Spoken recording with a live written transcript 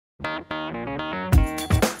My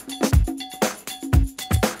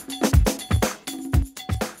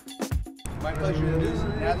pleasure to introduce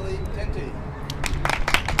Natalie, Tinti.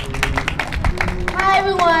 Hi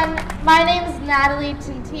everyone, my name is Natalie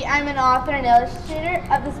Tinti. I'm an author and illustrator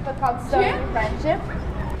of this book called Story of Friendship.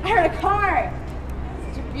 I heard a car.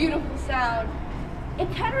 Such a beautiful sound.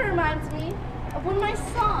 It kind of reminds me of one of my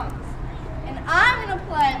songs. And I'm going to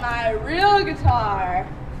play my real guitar.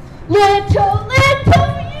 Little,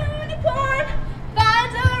 little unicorn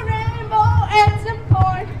finds a rainbow and some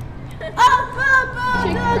corn up above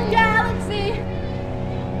the galaxy.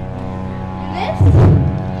 And this,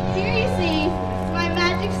 here you see, is my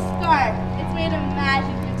magic scarf. It's made of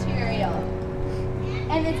magic material.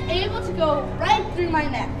 And it's able to go right through my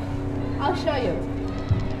neck. I'll show you.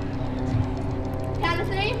 Count of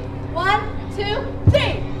 3. 1, 2, 3.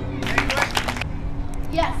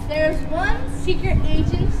 Yes, there's one secret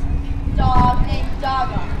agent dog named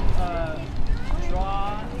Doggo.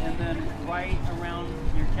 Draw and then write around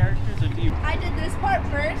your characters, or do you? I did this part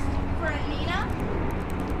first for Nina.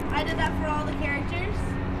 I did that for all the characters.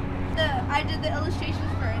 I did the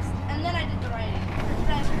illustrations first, and then I did the writing.